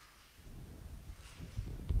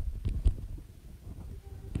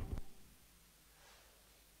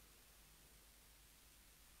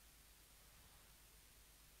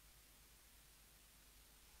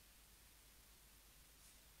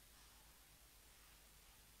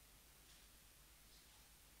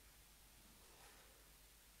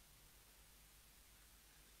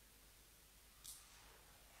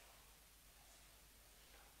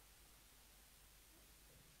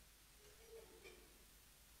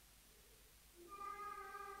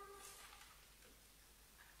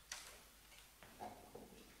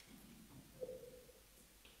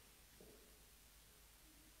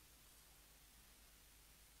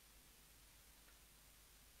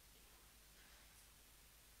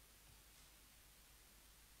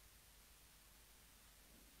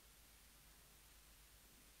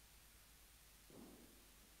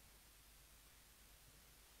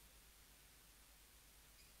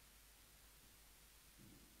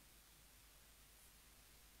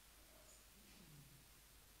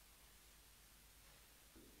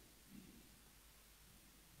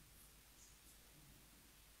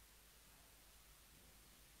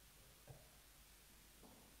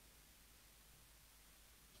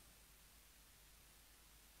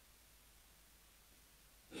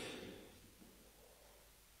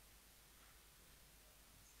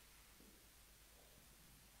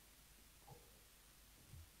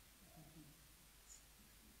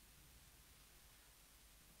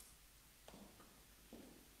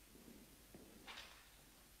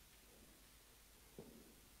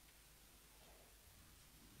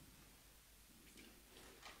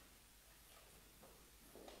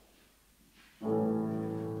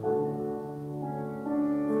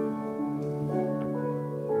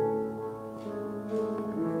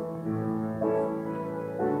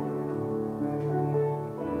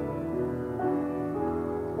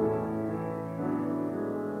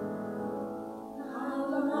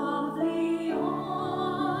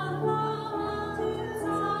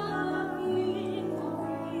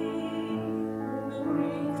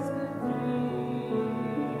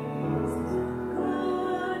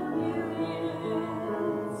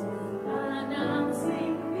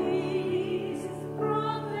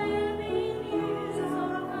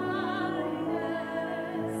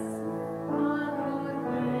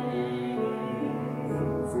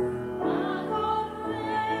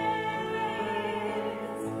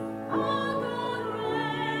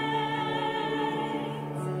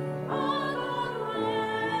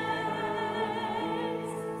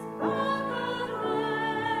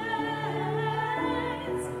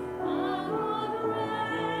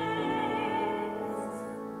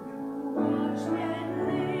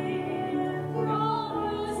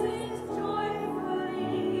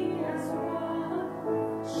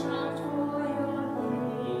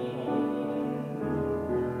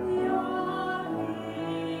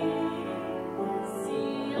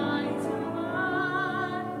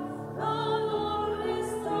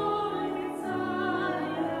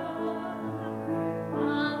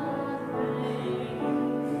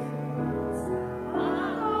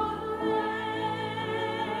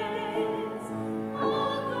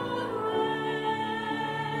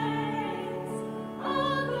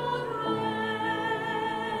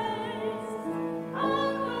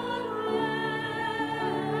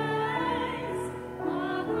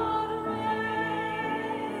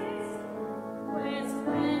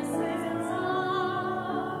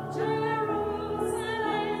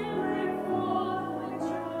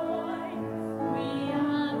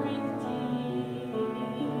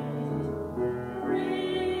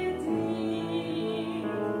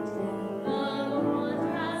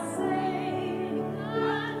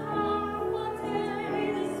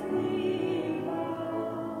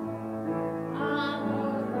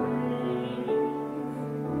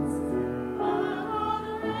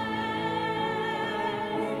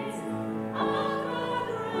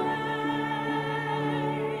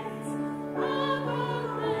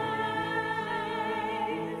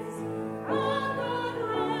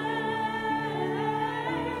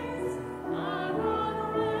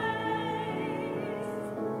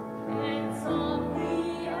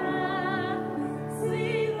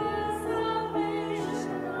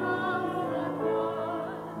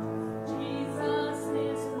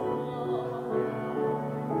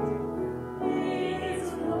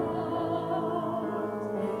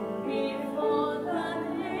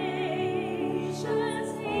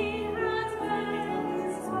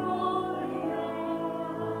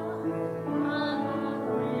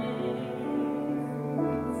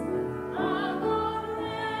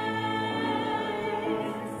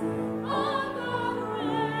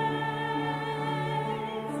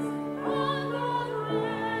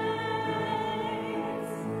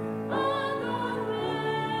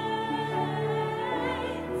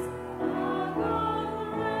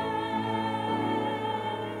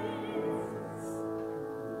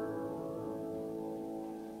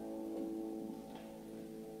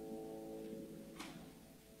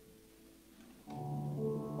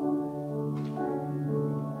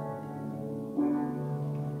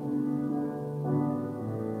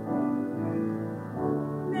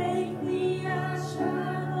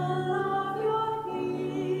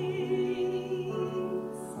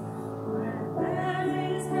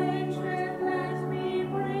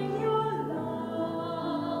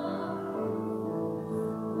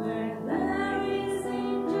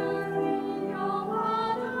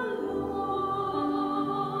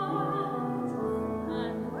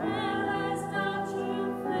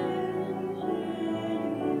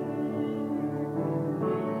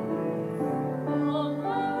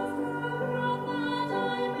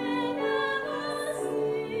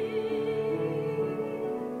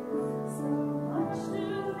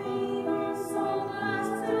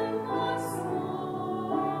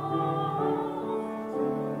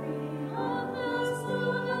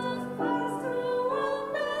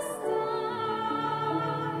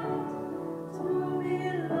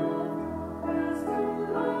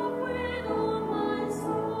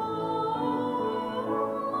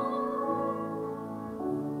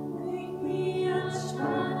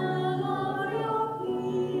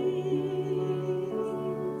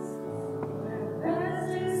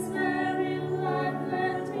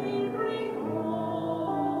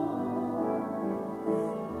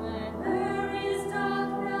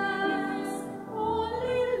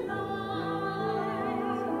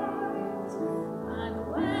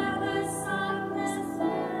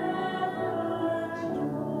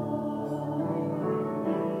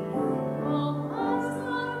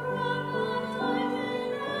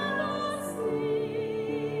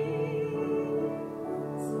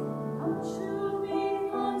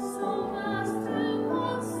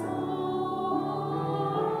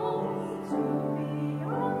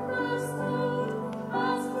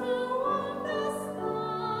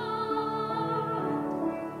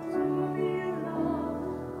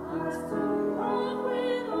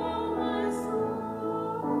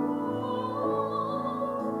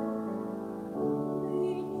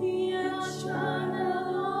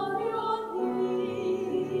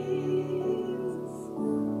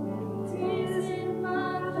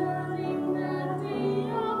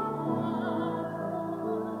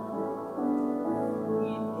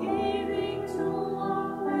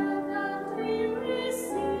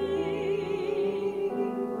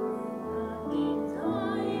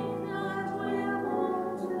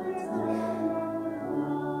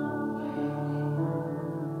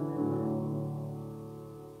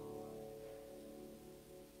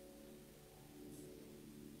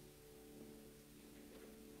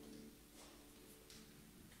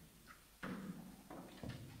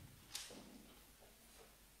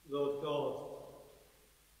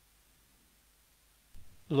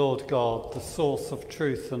 Lord God, the source of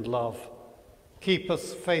truth and love, keep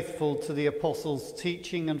us faithful to the apostles'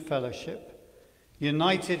 teaching and fellowship,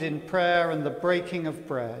 united in prayer and the breaking of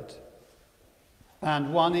bread,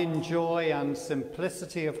 and one in joy and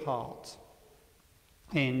simplicity of heart.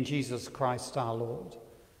 In Jesus Christ our Lord.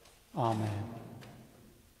 Amen.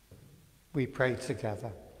 We pray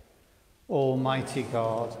together. Almighty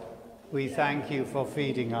God, we thank you for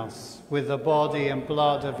feeding us with the body and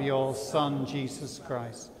blood of your Son, Jesus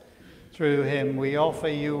Christ. Through him we offer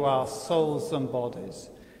you our souls and bodies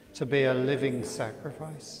to be a living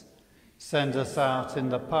sacrifice. Send us out in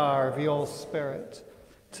the power of your Spirit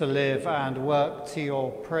to live and work to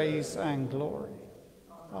your praise and glory.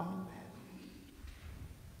 Amen.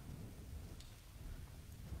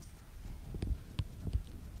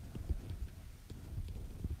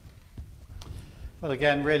 Well,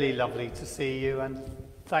 again, really lovely to see you, and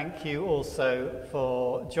thank you also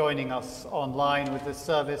for joining us online with this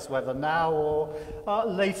service, whether now or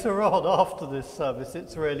later on after this service.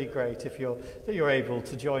 It's really great that you're able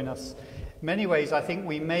to join us. In many ways, I think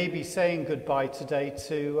we may be saying goodbye today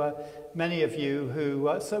to many of you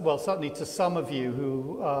who, certainly to some of you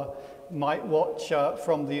who might watch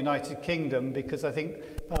from the United Kingdom, because I think,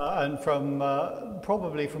 and from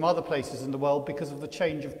probably from other places in the world, because of the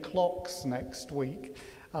change of clocks next week.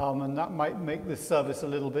 And that might make this service a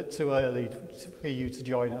little bit too early for you to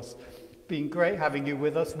join us. Been great having you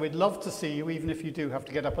with us. We'd love to see you, even if you do have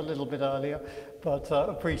to get up a little bit earlier, but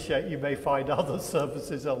appreciate you may find other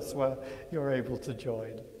services elsewhere you're able to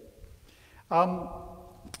join.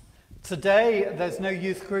 Today, there's no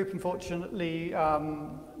youth group, unfortunately.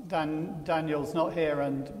 Daniel's not here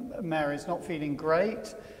and Mary's not feeling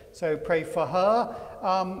great, so pray for her.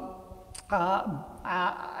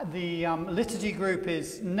 The liturgy group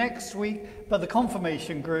is next week, but the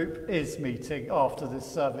confirmation group is meeting after this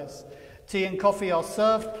service. Tea and coffee are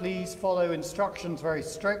served. Please follow instructions very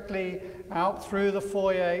strictly. Out through the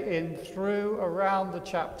foyer, in through, around the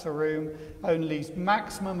chapter room. Only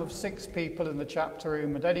maximum of 6 people in the chapter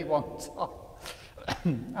room at any one time.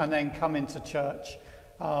 And then come into church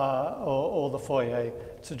or the foyer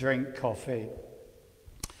to drink coffee.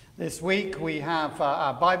 This week we have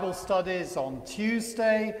our Bible studies on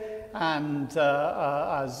Tuesday and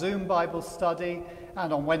our Zoom Bible study,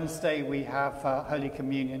 and on Wednesday we have Holy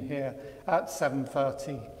Communion here at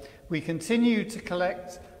 7:30. We continue to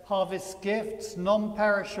collect harvest gifts,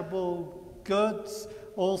 non-perishable goods,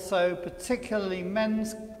 also particularly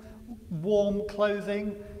men's warm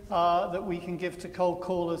clothing that we can give to cold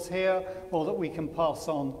callers here, or that we can pass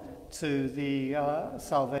on to the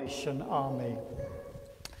Salvation Army.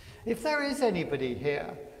 If there is anybody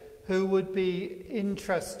here who would be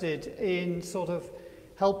interested in sort of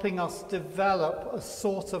helping us develop a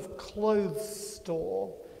sort of clothes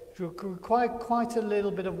store, it would require quite a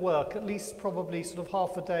little bit of work, at least probably sort of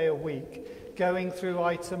half a day a week, going through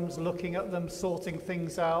items, looking at them, sorting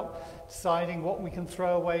things out, deciding what we can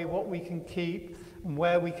throw away, what we can keep, and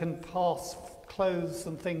where we can pass clothes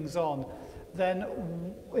and things on, then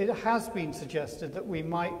it has been suggested that we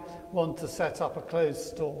might want to set up a clothes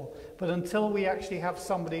store. But until we actually have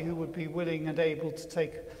somebody who would be willing and able to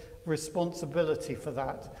take responsibility for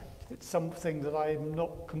that, it's something that I'm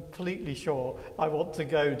not completely sure I want to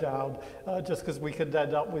go down, just because we could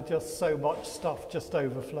end up with just so much stuff just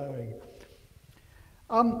overflowing.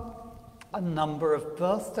 A number of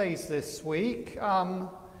birthdays this week.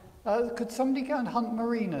 Could somebody go and hunt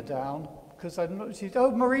Marina down? Because I'm not. Oh,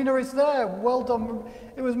 Marina is there. Well done.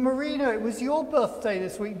 It was Marina. It was your birthday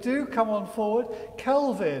this week. Do come on forward.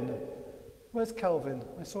 Kelvin. Where's Kelvin?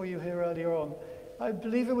 I saw you here earlier on. I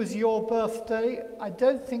believe it was your birthday. I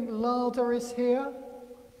don't think Lada is here.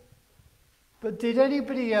 But did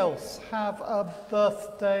anybody else have a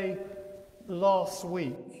birthday last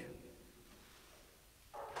week?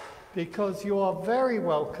 Because you are very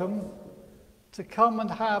welcome to come and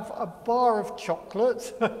have a bar of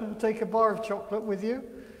chocolate. Take a bar of chocolate with you.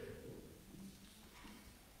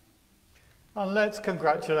 And let's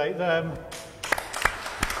congratulate them.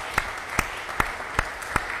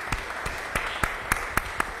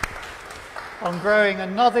 On growing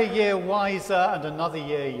another year wiser and another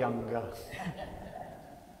year younger.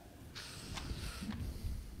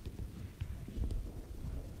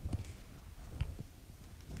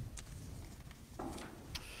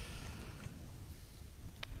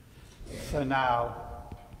 So now,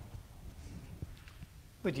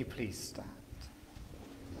 would you please stand?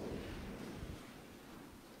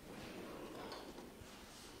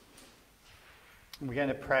 And we're going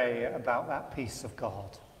to pray about that peace of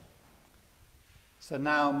God. So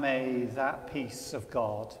now may that peace of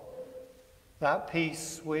God, that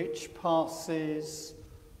peace which passes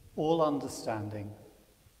all understanding,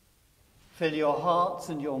 fill your hearts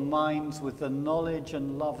and your minds with the knowledge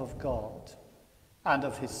and love of God and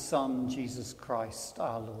of his Son, Jesus Christ,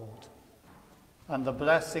 our Lord. And the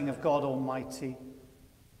blessing of God Almighty,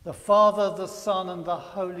 the Father, the Son, and the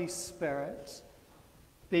Holy Spirit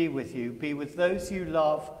be with you, be with those you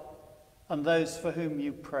love and those for whom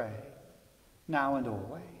you pray, now and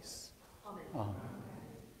always. Amen. Amen.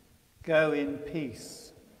 Go in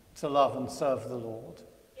peace to love and serve the Lord.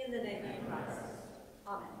 In the name of Christ.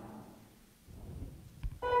 Amen.